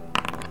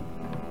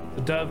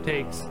 The Dove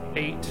takes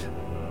 8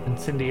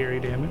 incendiary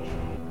damage.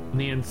 And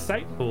the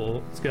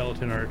insightful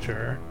skeleton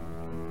archer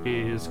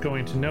is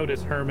going to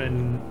notice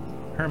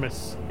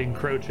Hermes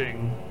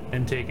encroaching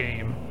and take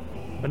aim,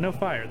 but no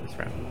fire this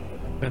round.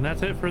 And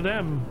that's it for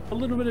them. A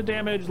little bit of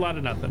damage, a lot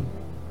of nothing.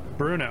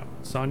 Bruno,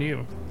 it's on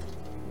you.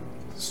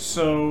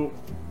 So,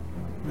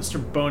 Mr.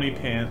 Bony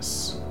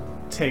Pants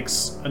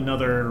takes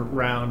another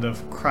round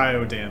of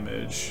cryo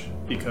damage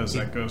because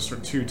that goes for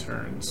 2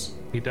 turns.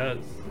 He does.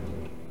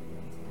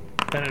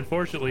 And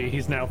unfortunately,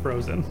 he's now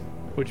frozen,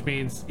 which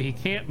means he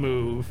can't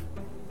move,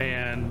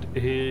 and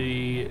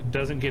he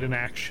doesn't get an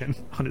action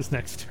on his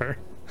next turn.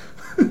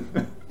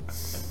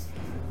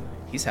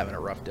 He's having a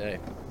rough day.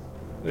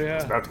 It's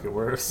Yeah. about to get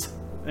worse.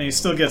 And he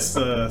still gets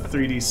the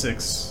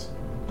 3d6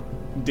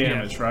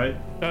 damage, Yeah. right?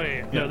 Oh yeah.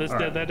 Yeah, No, that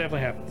alright. definitely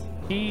happens.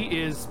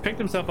 He is picked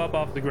himself up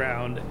off the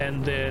ground,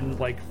 and then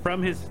like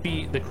from his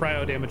feet, the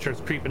cryo damage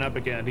starts creeping up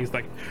again. He's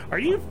like, "Are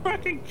you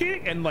fucking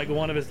kidding?" And like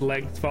one of his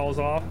legs falls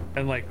off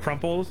and like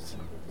crumples.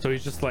 So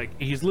he's just like,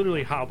 he's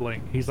literally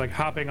hobbling. He's like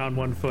hopping on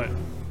one foot.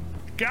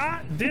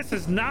 God, this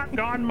has not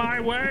gone my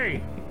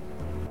way.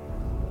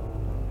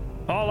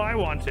 All I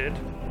wanted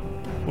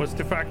was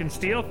to fucking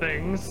steal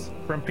things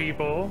from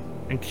people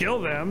and kill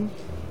them,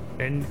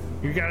 and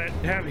you gotta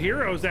have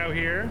heroes out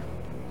here.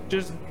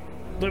 Just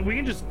like we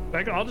can just,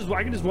 I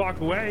can just walk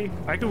away.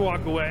 I can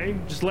walk away.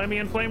 Just let me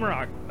in Flame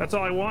Rock. That's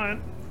all I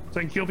want. So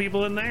I can kill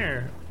people in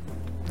there.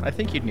 I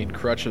think you'd need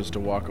crutches to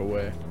walk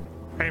away.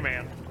 Hey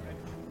man,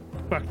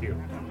 fuck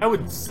you. I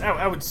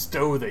would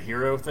stow the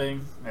hero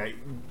thing. Like,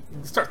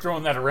 start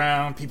throwing that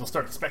around. People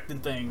start expecting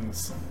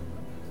things.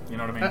 You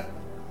know what I mean?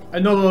 I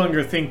no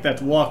longer think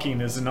that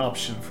walking is an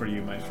option for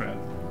you, my friend.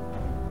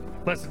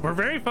 Listen, we're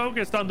very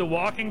focused on the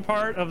walking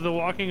part of the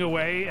walking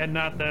away and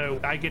not the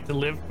I get to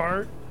live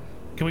part.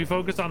 Can we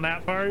focus on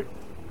that part?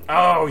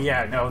 Oh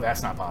yeah, no,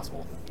 that's not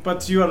possible.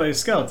 But you are a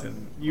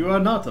skeleton. You are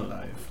not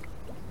alive.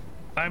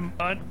 All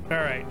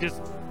right,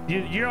 just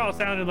you're all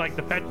sounding like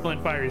the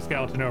petulant fiery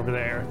skeleton over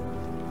there.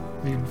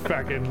 You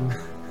fucking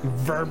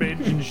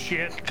verbiage and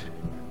shit.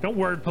 Don't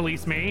word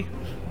police me.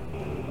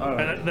 All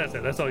right. That's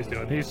it. That's all he's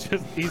doing. He's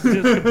just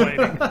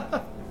complaining.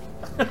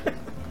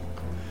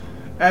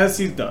 As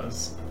he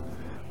does.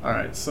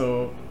 Alright,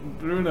 so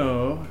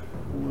Bruno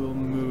will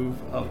move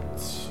up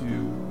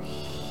to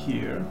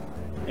here,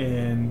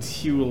 and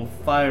he will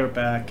fire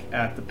back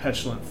at the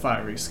petulant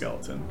fiery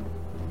skeleton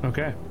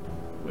Okay.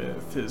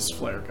 with his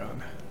flare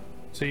gun.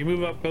 So you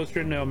move up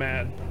closer to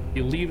Nomad,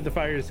 you leave the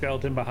fiery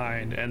skeleton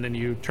behind, and then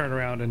you turn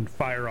around and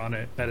fire on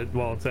it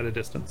while it's at a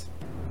distance.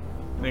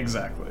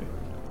 Exactly.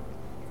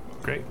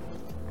 Great.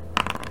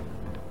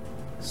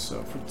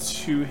 So for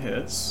 2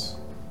 hits,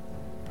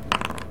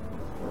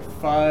 for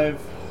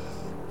 5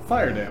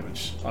 fire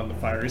damage on the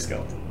fiery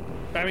skeleton.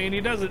 I mean,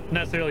 he doesn't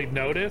necessarily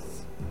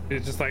notice.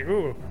 He's just like,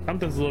 ooh,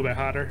 something's a little bit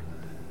hotter.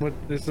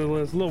 It's a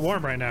little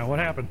warm right now. What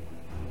happened?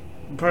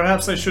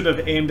 Perhaps I should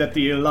have aimed at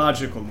the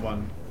illogical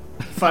one.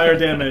 Fire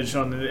damage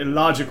on the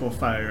illogical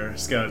fire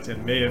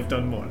skeleton may have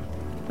done more.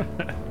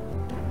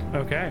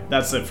 Okay.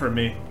 That's it for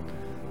me.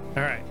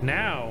 All right.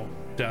 Now,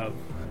 Dove.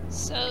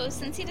 So,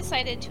 since he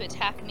decided to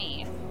attack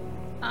me,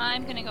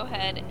 I'm gonna go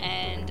ahead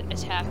and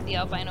attack the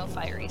albino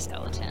fiery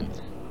skeleton.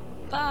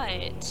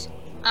 But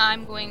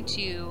I'm going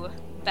to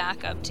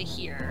back up to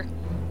here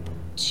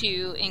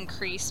to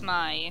increase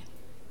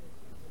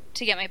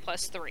to get my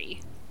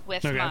 +3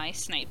 with Okay. my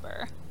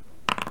sniper.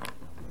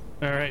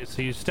 All right.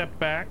 So you step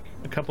back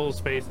a couple of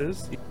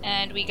spaces.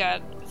 And we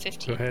got Go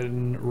 15. ahead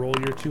and roll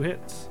your 2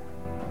 hits.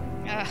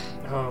 Ugh,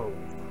 Oh.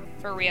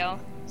 for real.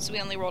 So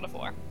we only rolled a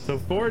 4. So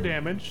 4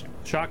 damage,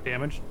 shock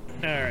damage.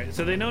 All right.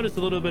 So they notice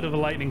a little bit of a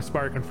lightning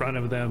spark in front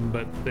of them,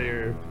 but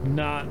they're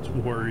not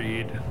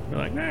worried. They're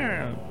like,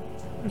 nah,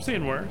 I'm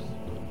seeing worse.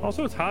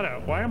 Also, it's hot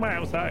out. Why am I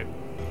outside?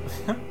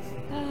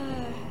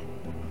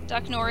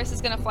 Duck Norris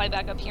is gonna fly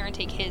back up here and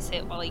take his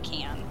hit while he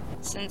can,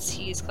 since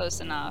he's close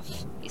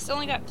enough. He's still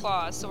only got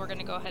claws, so we're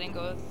gonna go ahead and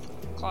go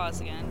with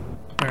claws again.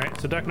 All right.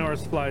 So Duck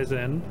Norris flies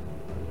in,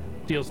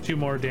 deals 2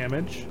 more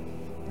damage.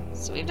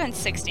 So we've done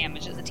 6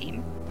 damage as a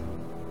team.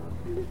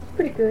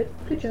 Pretty good.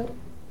 Good job.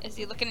 Is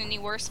he looking any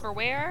worse for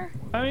wear?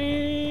 I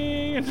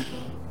mean,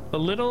 a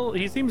little.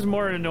 He seems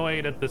more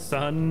annoyed at the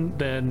sun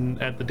than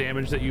at the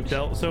damage that you've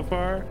dealt so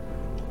far.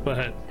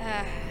 But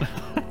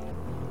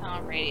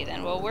Alrighty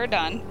then. Well, we're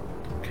done.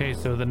 okay,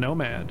 so the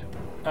nomad,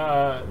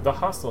 The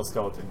hostile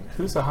skeleton.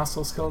 Who's the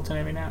hostile skeleton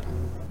aiming at?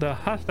 the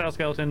hostile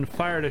skeleton,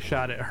 fired a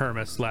shot at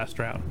Hermes last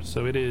round.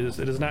 So it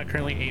is not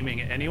currently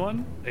aiming at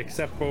anyone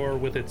except for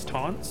with its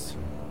taunts.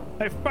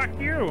 Hey, fuck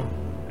you!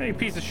 Hey,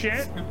 piece of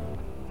shit!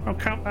 I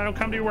don't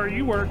come to where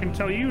you work and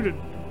tell you to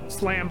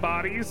slam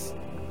bodies.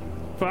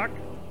 Fuck!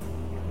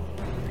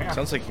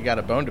 Sounds like you got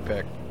a bone to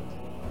pick.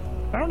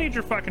 I don't need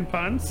your fucking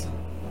puns.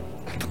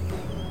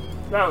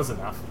 That was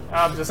enough.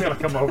 I'm just gonna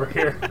come over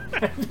here.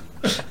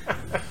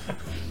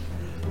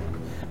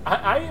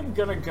 I am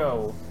gonna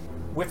go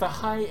with a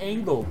high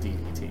angle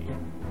DDT,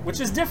 which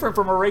is different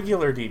from a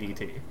regular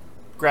DDT.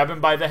 Grab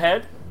him by the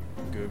head,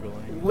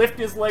 Googling. lift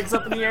his legs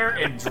up in the air,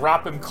 and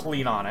drop him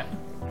clean on it.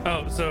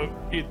 Oh, so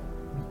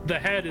the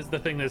head is the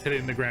thing that's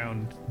hitting the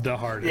ground the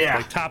hardest, Yeah.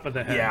 like top of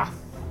the head.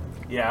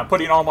 Yeah, I'm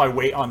putting all my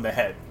weight on the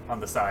head, on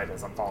the side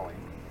as I'm falling.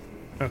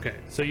 Okay,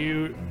 so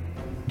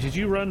did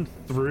you run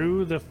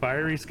through the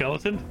fiery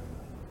skeleton?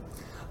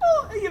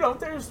 Well,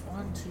 there's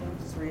 1, 2,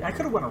 3. I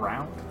could have went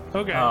around.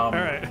 Okay, all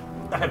right.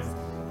 I have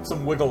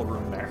some wiggle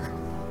room there.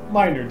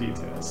 Minor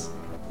details.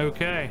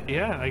 Okay,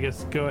 yeah, I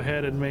guess go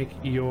ahead and make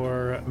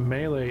your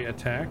melee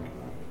attack.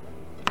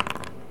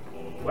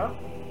 Well,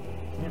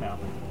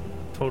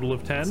 Total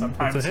of 10.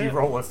 sometimes That's a you hit.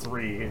 roll a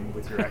 3, and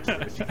with your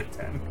extras you get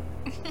 10.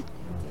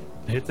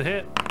 Hits a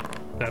hit.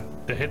 That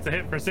hits a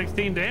hit for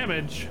 16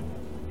 damage.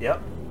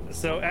 Yep.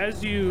 So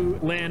as you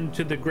land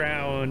to the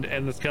ground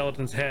and the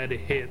skeleton's head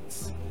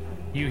hits,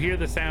 you hear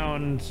the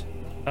sound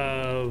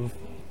of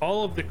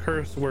all of the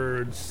curse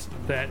words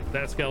that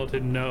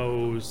skeleton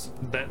knows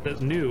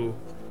that knew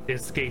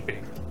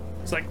escaping.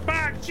 It's like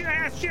fuck, shit,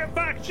 ass, shit,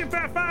 fuck,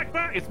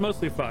 fuck. It's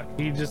mostly fuck.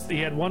 He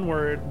had one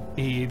word.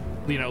 He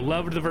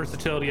loved the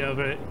versatility of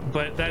it,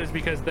 but that is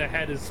because the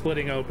head is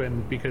splitting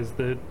open because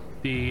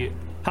the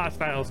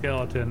hostile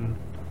skeleton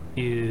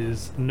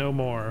is no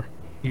more.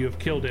 You have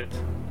killed it,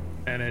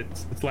 and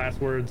its last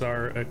words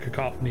are a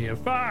cacophony of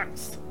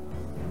fucks.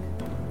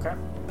 Okay.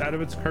 Out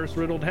of its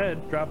curse-riddled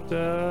head dropped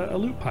a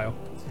loot pile.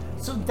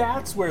 So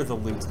that's where the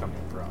loot's coming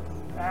from.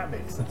 That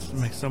makes sense. That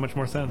makes so much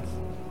more sense.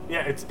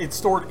 Yeah, it's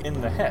stored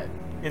in the head,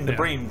 in the Yeah.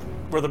 brain,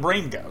 where the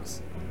brain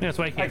goes. Yeah, that's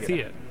why you can't get see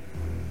it. it.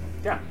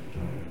 Yeah.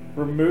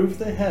 Remove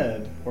the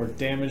head or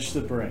damage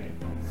the brain.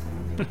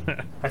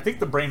 I think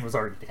the brain was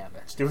already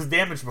damaged. It was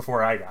damaged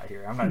before I got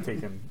here. I'm not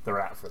taking the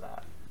rat for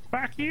that.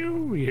 Fuck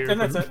you! You hear And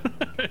that's from-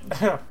 it.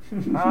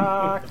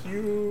 Fuck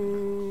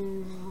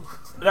you.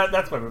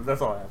 That's my move.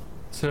 That's all I have.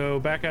 So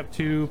back up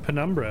to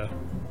Penumbra.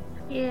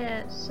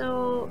 Yeah,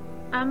 so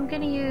I'm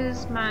gonna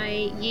use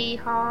my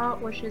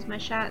Yeehaw, which is my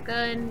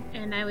shotgun,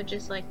 and I would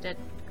just like to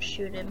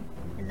shoot him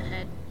in the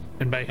head.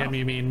 And by him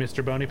you mean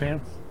Mr. Bony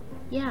Pants?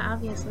 Yeah,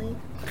 obviously.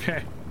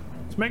 Okay.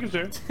 Just making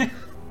sure.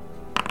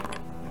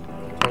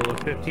 Total of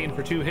 15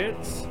 for 2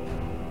 hits.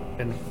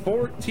 And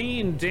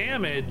 14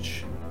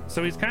 damage.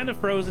 So he's kind of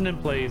frozen in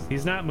place.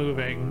 He's not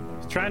moving.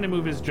 He's trying to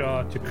move his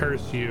jaw to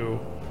curse you.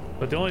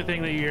 But the only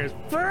thing that you hear is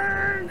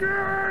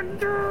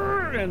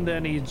and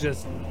then he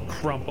just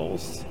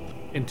crumples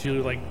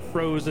into like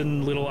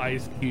frozen little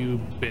ice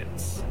cube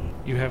bits.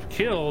 You have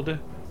killed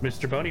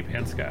Mr. Bony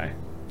Pants guy.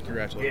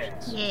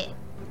 Congratulations. Yeah.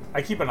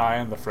 I keep an eye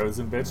on the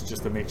frozen bits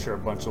just to make sure a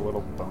bunch of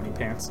little bony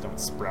pants don't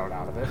sprout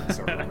out of it and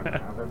start running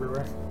around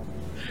everywhere.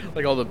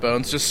 Like all the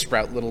bones just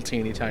sprout little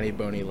teeny tiny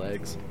bony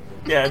legs.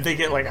 Yeah, they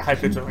get like a high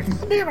pitch, like,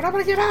 damn it, I'm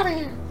gonna get out of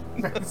here.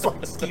 It's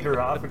like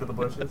skeeter off into the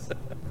bushes.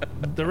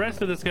 The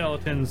rest of the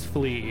skeletons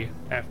flee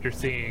after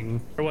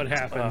seeing what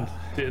happened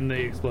in the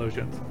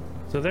explosions.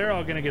 So they're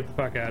all gonna get the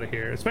fuck out of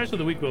here, especially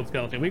the weak-willed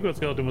skeleton. Weak-willed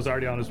skeleton was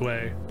already on his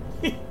way.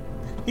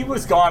 He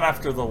was gone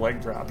after the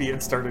leg drop. He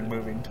had started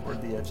moving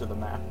toward the edge of the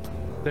map.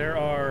 There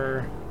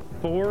are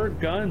 4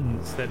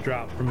 guns that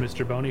drop from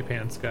Mr. Bony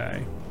Pants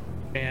guy.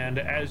 And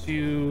as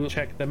you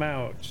check them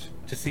out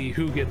to see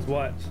who gets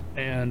what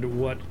and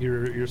what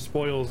your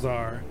spoils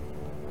are,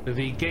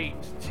 the gate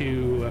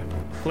to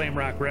Flame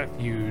Rock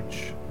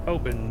Refuge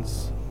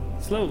opens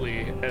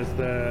slowly as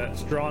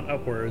it's drawn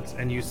upwards,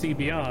 and you see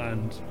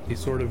beyond the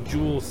sort of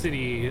jewel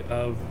city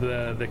of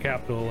the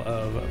capital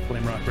of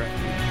Flame Rock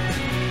Refuge.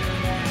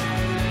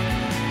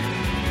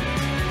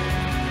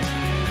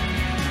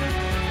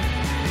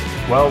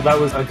 Well, that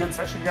was a good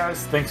session,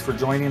 guys. Thanks for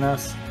joining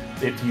us.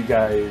 If you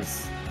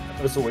guys,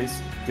 as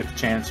always, get the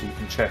chance, you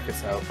can check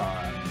us out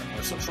on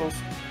our socials,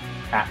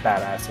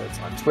 @BadAssets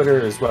on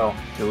Twitter as well.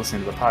 If you're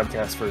listening to the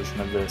podcast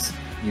version of this,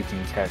 you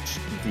can catch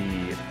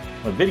the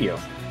video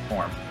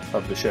form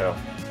of the show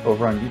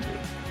over on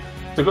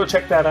YouTube. So go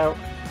check that out,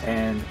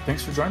 and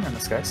thanks for joining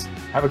us, guys.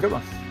 Have a good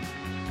one.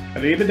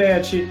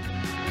 Arrivederci.